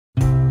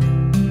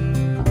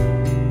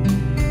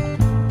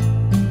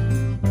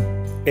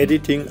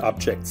Editing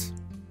objects.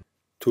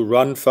 To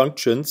run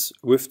functions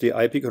with the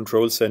IP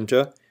control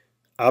center,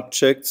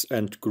 objects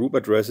and group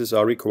addresses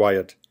are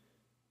required.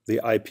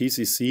 The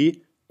IPCC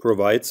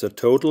provides a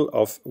total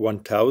of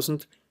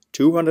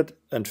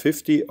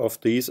 1,250 of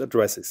these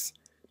addresses.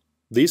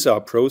 These are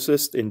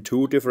processed in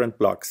two different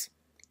blocks.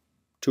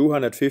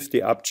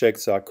 250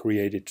 objects are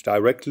created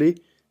directly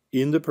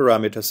in the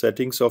parameter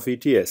settings of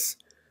ETS,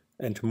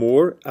 and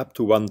more, up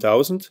to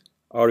 1,000,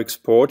 are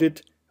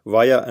exported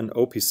via an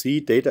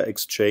OPC data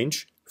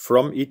exchange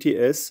from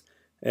ETS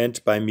and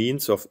by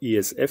means of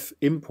ESF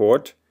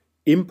import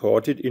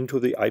imported into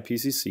the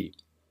IPCC.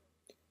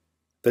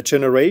 The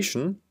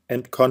generation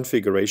and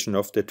configuration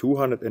of the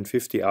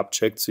 250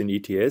 objects in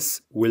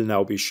ETS will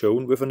now be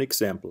shown with an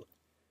example.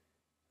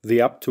 The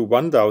up to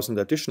 1,000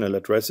 additional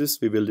addresses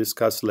we will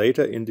discuss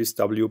later in this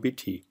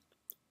WBT.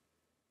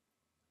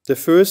 The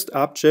first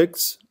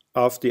objects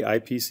of the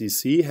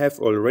IPCC have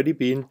already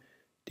been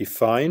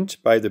defined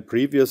by the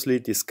previously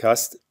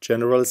discussed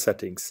general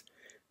settings.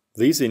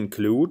 These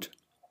include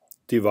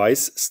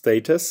device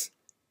status,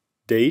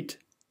 date,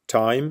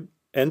 time,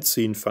 and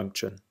scene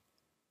function.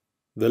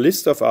 The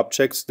list of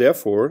objects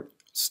therefore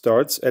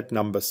starts at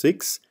number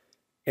 6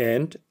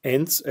 and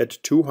ends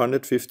at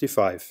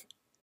 255.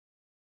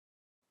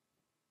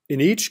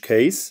 In each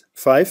case,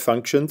 5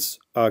 functions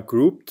are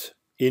grouped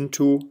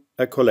into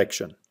a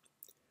collection.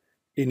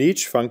 In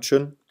each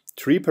function,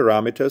 3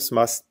 parameters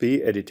must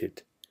be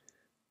edited.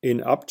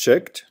 In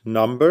object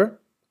number,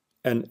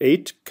 an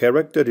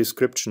 8-character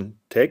description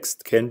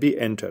text can be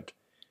entered.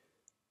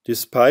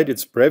 Despite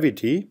its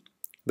brevity,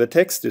 the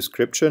text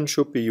description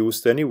should be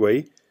used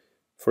anyway,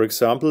 for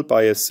example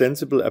by a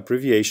sensible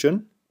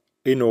abbreviation,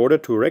 in order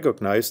to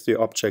recognize the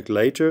object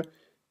later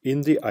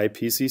in the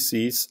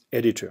IPCC's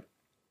editor.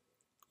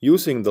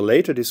 Using the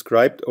later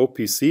described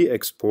OPC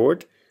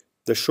export,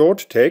 the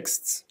short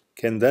texts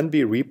can then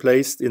be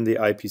replaced in the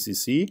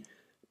IPCC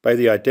by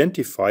the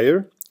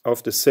identifier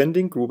of the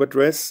sending group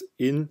address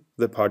in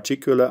the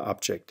particular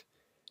object.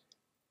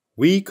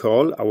 We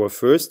call our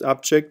first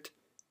object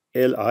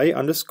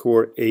li_a_s,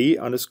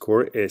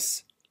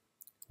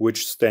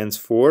 which stands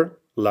for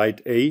light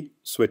A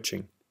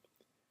switching.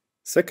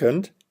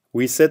 Second,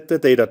 we set the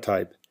data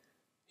type.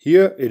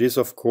 Here it is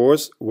of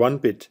course 1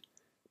 bit,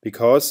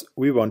 because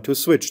we want to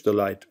switch the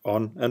light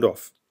on and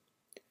off.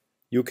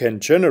 You can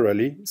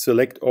generally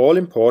select all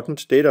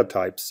important data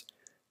types,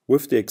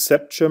 with the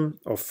exception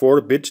of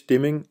 4-bit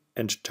dimming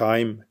and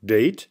time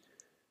date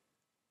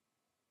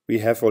we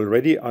have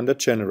already under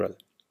general.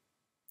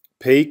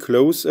 Pay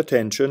close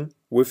attention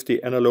with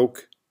the analog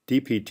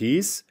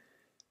DPTs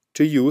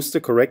to use the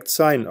correct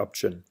sign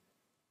option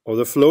or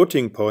the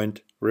floating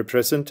point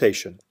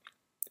representation,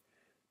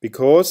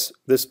 because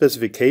the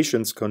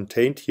specifications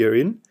contained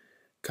herein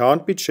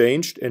can't be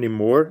changed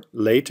anymore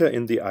later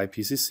in the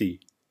IPCC.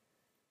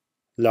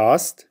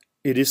 Last,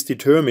 it is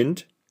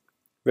determined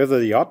whether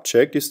the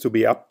object is to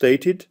be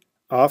updated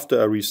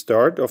after a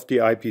restart of the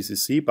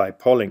IPCC by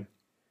polling.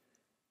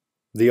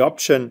 The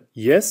option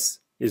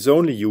Yes is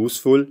only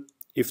useful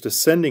if the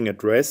sending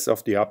address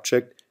of the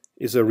object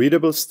is a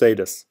readable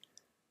status.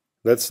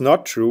 That's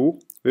not true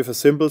with a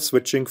simple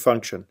switching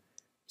function,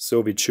 so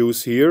we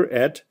choose here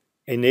at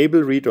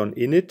Enable Read on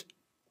Init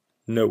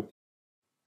No.